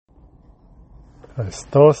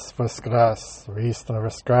Christos Voskres, Rista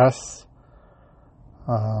Voskres.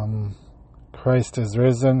 Christ is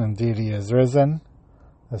risen, indeed he is risen.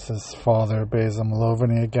 This is Father Basil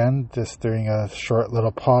Malovany again, just doing a short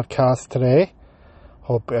little podcast today.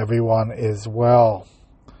 Hope everyone is well.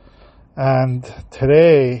 And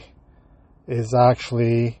today is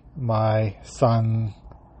actually my son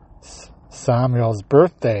Samuel's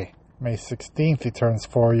birthday, May 16th. He turns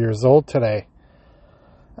 4 years old today.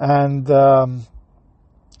 And,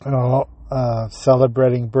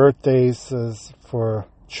 celebrating birthdays for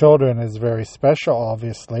children is very special,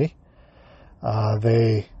 obviously.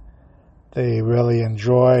 They really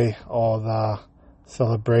enjoy all the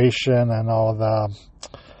celebration and all the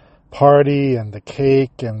party and the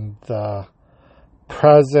cake and the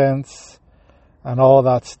presents and all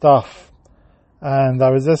that stuff. And I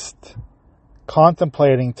was just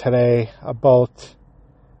contemplating today about,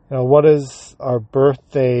 what does our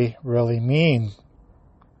birthday really mean?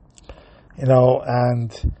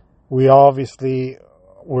 And we obviously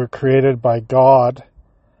were created by God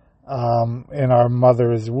in our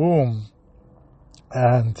mother's womb.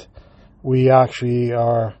 And we actually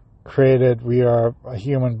are created, we are a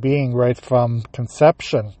human being right from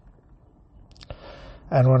conception.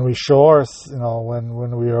 And when we show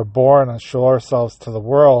when we are born and show ourselves to the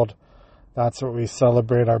world, that's what we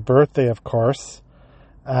celebrate our birthday, of course.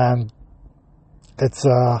 And it's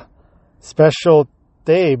a special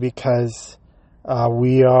day because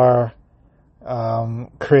we are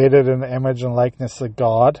created in the image and likeness of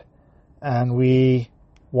God, and we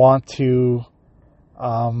want to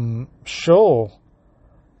show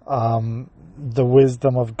the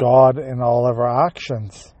wisdom of God in all of our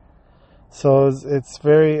actions. So it's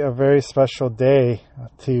a very special day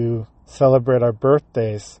to celebrate our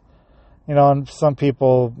birthdays. And some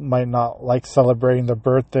people might not like celebrating their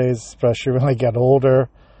birthdays, especially when they get older.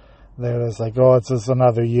 They're just like, it's just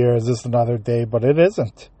another year, it's just another day. But it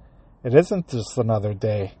isn't. It isn't just another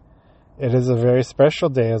day. It is a very special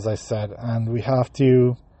day, as I said. And we have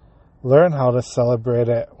to learn how to celebrate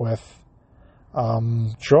it with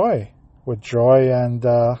joy and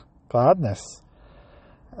gladness.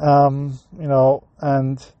 And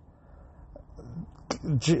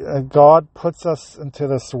God puts us into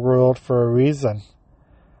this world for a reason.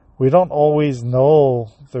 We don't always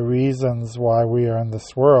know the reasons why we are in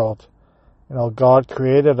this world. God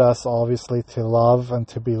created us obviously to love and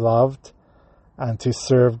to be loved and to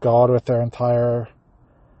serve God with our entire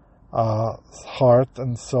heart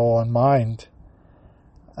and soul and mind.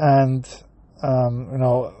 And,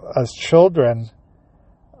 as children,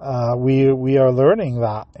 we are learning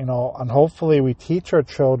that, and hopefully we teach our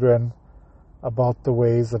children about the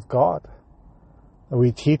ways of God.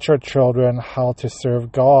 We teach our children how to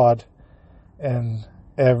serve God in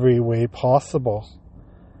every way possible.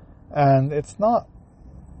 And it's not,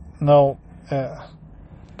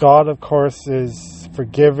 God, of course, is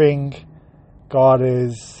forgiving. God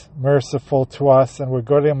is merciful to us, and we're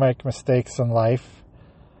going to make mistakes in life.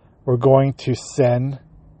 We're going to sin.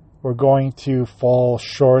 We're going to fall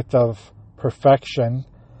short of perfection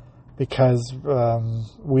because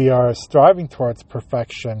we are striving towards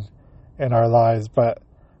perfection in our lives, but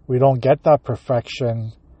we don't get that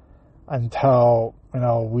perfection until,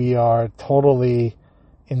 we are totally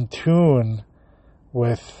in tune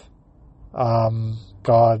with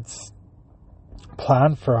God's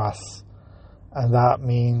plan for us. And that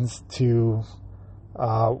means to,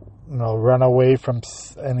 run away from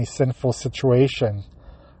any sinful situation,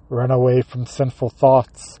 run away from sinful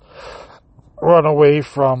thoughts, run away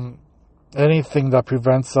from anything that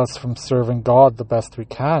prevents us from serving God the best we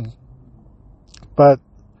can. But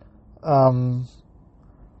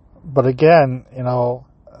again,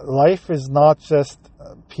 life is not just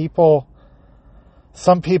people.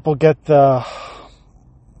 Some people get the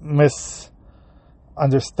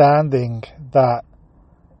misunderstanding that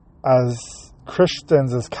as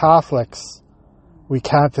Christians, as Catholics, we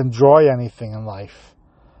can't enjoy anything in life.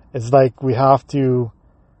 It's like we have to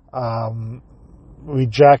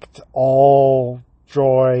reject all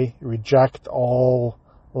joy, reject all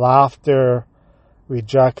laughter,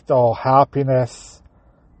 reject all happiness.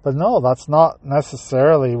 But no, that's not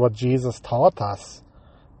necessarily what Jesus taught us.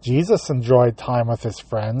 Jesus enjoyed time with his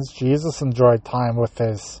friends. Jesus enjoyed time with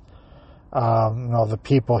his, the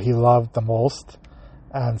people he loved the most,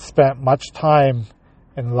 and spent much time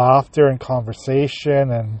in laughter and conversation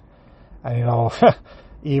and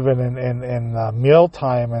even in meal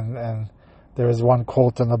time. And there is one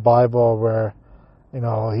quote in the Bible where,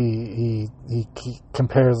 he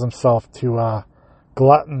compares himself to a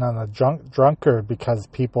glutton and a drunkard because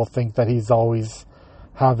people think that he's always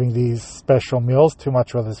having these special meals too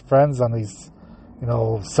much with his friends on these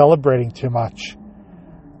celebrating too much.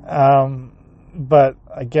 But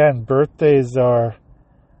again, birthdays are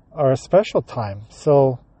a special time.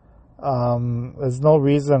 So there's no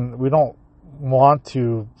reason we don't want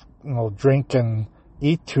to, drink and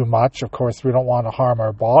eat too much. Of course, we don't want to harm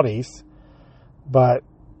our bodies, but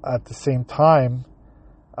at the same time,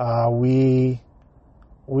 we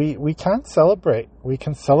can celebrate. We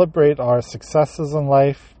can celebrate our successes in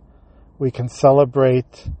life. We can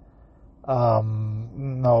celebrate,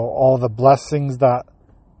 all the blessings that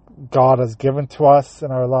God has given to us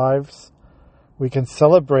in our lives. We can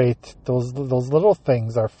celebrate those little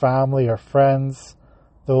things, our family, our friends,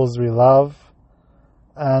 those we love,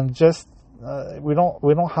 and just we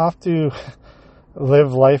don't have to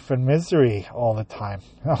live life in misery all the time.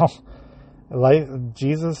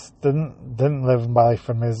 Jesus didn't live life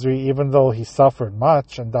in misery, even though he suffered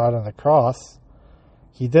much and died on the cross.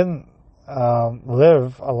 He didn't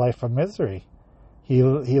live a life of misery. He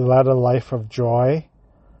led a life of joy,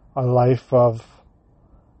 a life of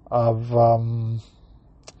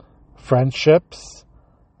friendships,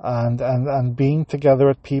 and being together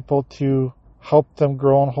with people to help them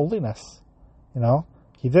grow in holiness.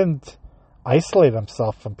 He didn't isolate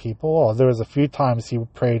himself from people. There was a few times he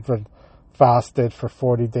prayed and fasted for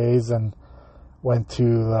 40 days and went to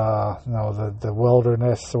the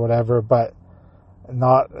wilderness or whatever, but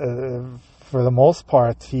not for the most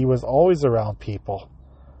part. He was always around people.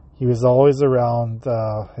 He was always around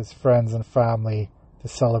his friends and family to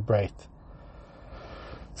celebrate.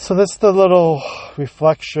 So that's the little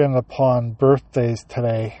reflection upon birthdays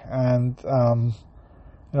today. And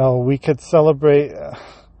we could celebrate.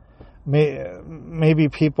 Maybe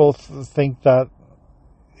people think that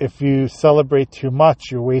if you celebrate too much,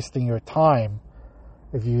 you're wasting your time.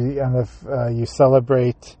 If you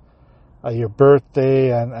celebrate your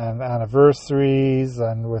birthday and anniversaries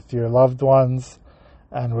and with your loved ones,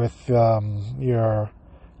 and with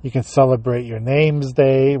you can celebrate your name's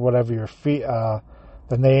day, whatever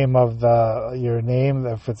the name of your name.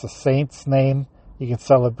 If it's a saint's name, you can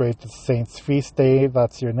celebrate the saint's feast day.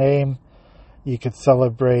 That's your name. You can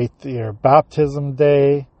celebrate your baptism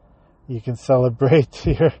day. You can celebrate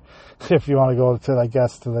if you want to go to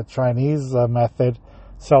the Chinese method,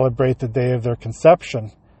 celebrate the day of their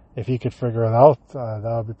conception. If you could figure it out, that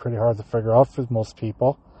would be pretty hard to figure out for most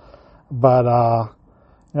people. But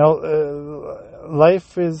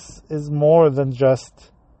life is more than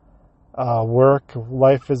just work.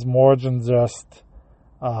 Life is more than just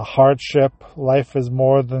hardship. Life is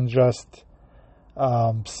more than just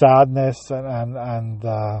sadness and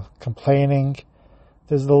complaining.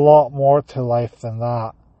 There's a lot more to life than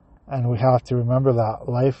that, and we have to remember that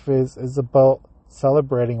life is about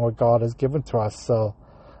celebrating what God has given to us. So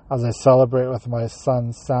as I celebrate with my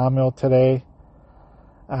son Samuel today,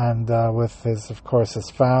 and with his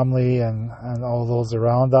family and all those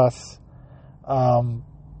around us,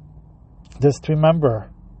 just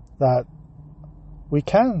remember that we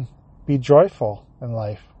can be joyful in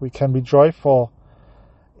life. We can be joyful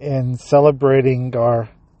in celebrating our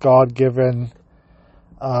God-given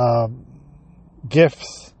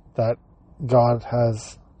gifts that God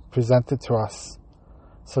has presented to us.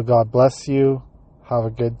 So God bless you. Have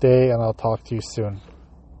a good day, and I'll talk to you soon.